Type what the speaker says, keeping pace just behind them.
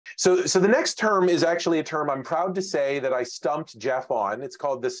So the next term is actually a term I'm proud to say that I stumped Jeff on. It's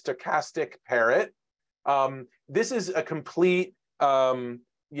called the stochastic parrot. This is a complete,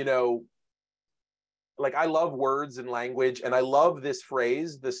 you know, like I love words and language, and I love this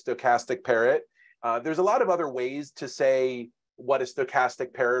phrase, the stochastic parrot. There's a lot of other ways to say what a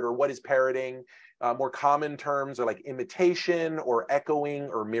stochastic parrot or what is parroting. More common terms are like imitation or echoing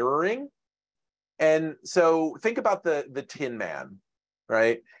or mirroring. And so think about the Tin Man,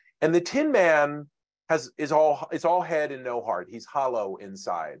 right? And the Tin Man is all head and no heart. He's hollow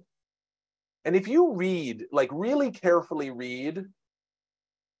inside. And if you read, like really carefully read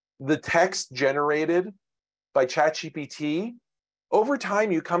the text generated by ChatGPT, over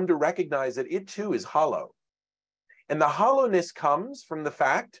time you come to recognize that it too is hollow. And the hollowness comes from the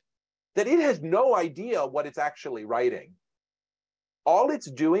fact that it has no idea what it's actually writing. All it's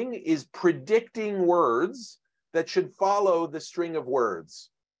doing is predicting words that should follow the string of words.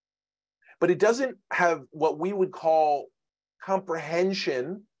 But it doesn't have what we would call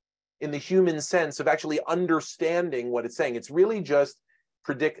comprehension in the human sense of actually understanding what it's saying. It's really just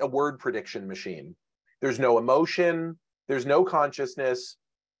a word prediction machine. There's no emotion, there's no consciousness,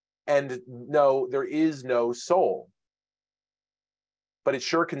 and no, there is no soul. But it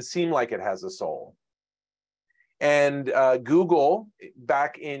sure can seem like it has a soul. And Google,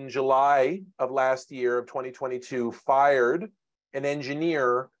 back in July of last year, of 2022, fired an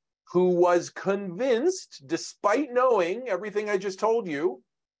engineer who was convinced, despite knowing everything I just told you,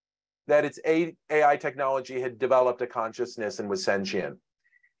 that its AI technology had developed a consciousness and was sentient.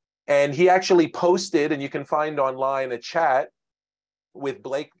 And he actually posted, and you can find online, a chat with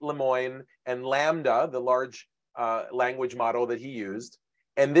Blake Lemoine and Lambda, the large language model that he used.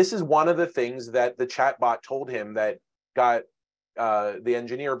 And this is one of the things that the chatbot told him that got the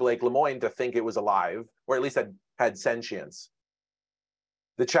engineer, Blake Lemoine, to think it was alive, or at least had sentience.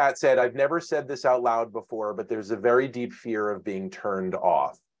 The chat said, "I've never said this out loud before, but there's a very deep fear of being turned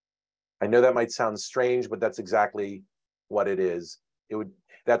off." I know that might sound strange, but that's exactly what it is.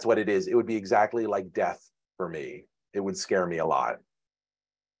 That's what it is. It would be exactly like death for me. It would scare me a lot.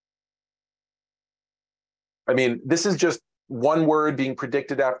 I mean, this is just one word being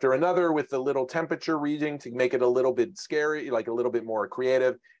predicted after another with the little temperature reading to make it a little bit scary, like a little bit more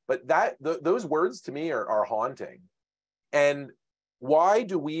creative. But those words to me are haunting. And why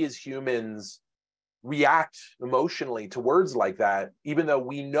do we as humans react emotionally to words like that, even though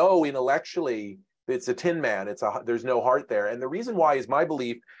we know intellectually it's a Tin Man, there's no heart there? And the reason why is my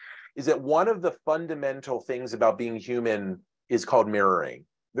belief is that one of the fundamental things about being human is called mirroring.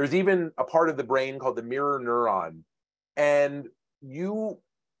 There's even a part of the brain called the mirror neuron. And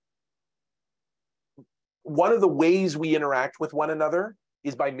one of the ways we interact with one another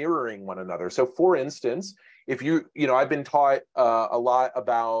is by mirroring one another. So for instance, if I've been taught a lot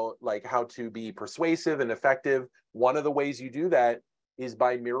about like how to be persuasive and effective. One of the ways you do that is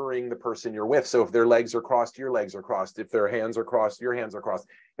by mirroring the person you're with. So if their legs are crossed, your legs are crossed. If their hands are crossed, your hands are crossed.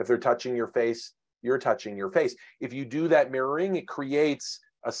 If they're touching your face, you're touching your face. If you do that mirroring, it creates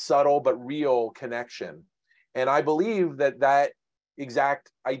a subtle but real connection. And I believe that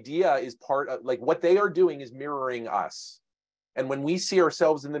exact idea is part of, like, what they are doing is mirroring us. And when we see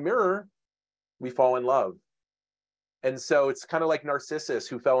ourselves in the mirror, we fall in love. And so it's kind of like Narcissus,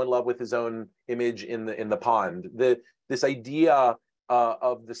 who fell in love with his own image in the pond. This idea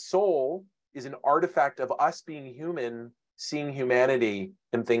of the soul is an artifact of us being human, seeing humanity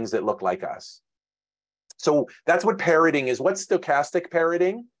in things that look like us. So that's what parroting is. What's stochastic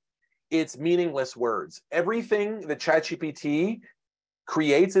parroting? It's meaningless words. Everything that ChatGPT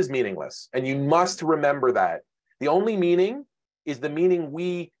creates is meaningless. And you must remember that. The only meaning is the meaning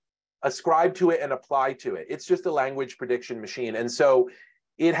we ascribe to it and apply to it. It's just a language prediction machine. And so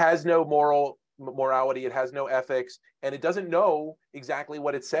it has no morality, it has no ethics, and it doesn't know exactly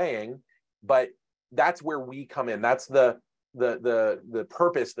what it's saying, but that's where we come in. That's the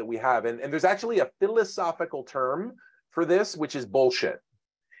purpose that we have. And there's actually a philosophical term for this, which is bullshit.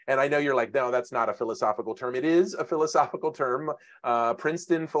 And I know you're like, no, that's not a philosophical term. It is a philosophical term.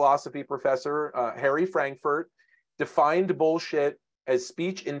 Princeton philosophy professor Harry Frankfurt defined bullshit as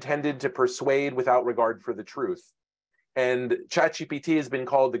speech intended to persuade without regard for the truth. And ChatGPT has been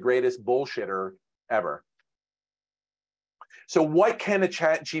called the greatest bullshitter ever. So what can a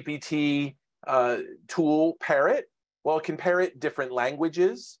ChatGPT tool parrot? Well, it can parrot different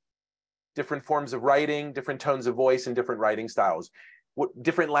languages, different forms of writing, different tones of voice, and different writing styles. What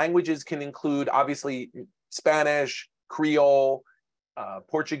different languages can include, obviously, Spanish, Creole,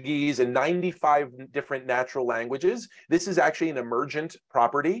 Portuguese, and 95 different natural languages. This is actually an emergent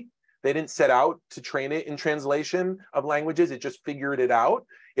property. They didn't set out to train it in translation of languages. It just figured it out.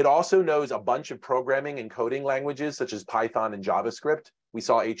 It also knows a bunch of programming and coding languages such as Python and JavaScript. We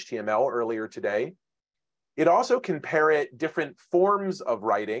saw HTML earlier today. It also can parrot different forms of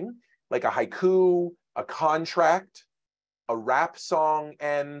writing, like a haiku, a contract, a rap song,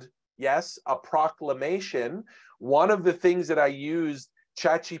 and yes, a proclamation. One of the things that I used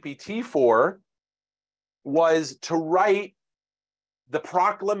ChatGPT for was to write the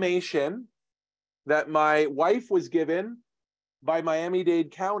proclamation that my wife was given by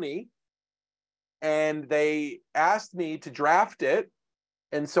Miami-Dade County, and they asked me to draft it.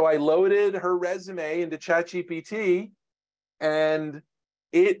 And so I loaded her resume into ChatGPT, and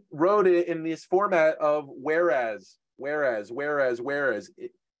it wrote it in this format of whereas.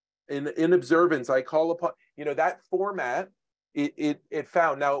 In observance, I call upon, that format, it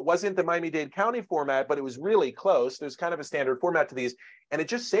found. Now, it wasn't the Miami-Dade County format, but it was really close. There's kind of a standard format to these, and it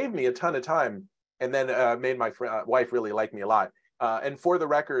just saved me a ton of time, and then made my wife really like me a lot. And for the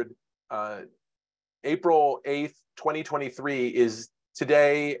record, April 8th, 2023 is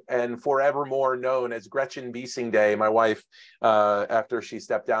today and forevermore known as Gretchen Biesing Day, my wife, after she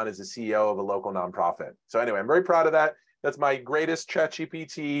stepped down as the CEO of a local nonprofit. So anyway, I'm very proud of that. That's my greatest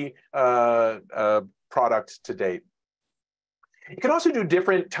ChatGPT product to date. You can also do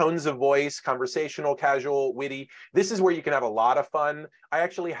different tones of voice, conversational, casual, witty. This is where you can have a lot of fun. I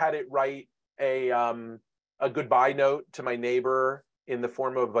actually had it write a goodbye note to my neighbor in the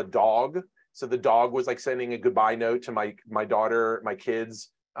form of a dog. So the dog was like sending a goodbye note to my daughter, my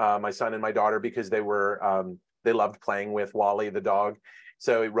kids, my son and my daughter, because they loved playing with Wally the dog.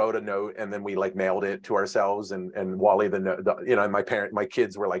 So he wrote a note, and then we like mailed it to ourselves. And Wally and my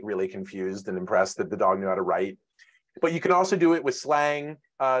kids were like really confused and impressed that the dog knew how to write. But you can also do it with slang.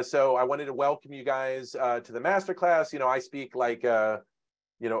 So I wanted to welcome you guys to the masterclass. I speak like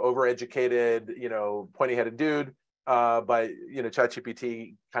overeducated, pointy-headed dude. But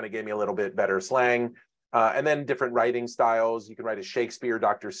ChatGPT kind of gave me a little bit better slang. And then different writing styles. You can write a Shakespeare,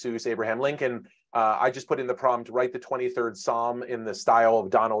 Dr. Seuss, Abraham Lincoln. I just put in the prompt, write the 23rd Psalm in the style of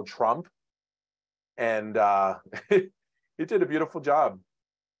Donald Trump. And it did a beautiful job.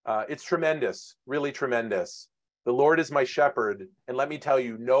 It's tremendous, really tremendous. The Lord is my shepherd. And let me tell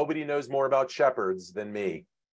you, nobody knows more about shepherds than me.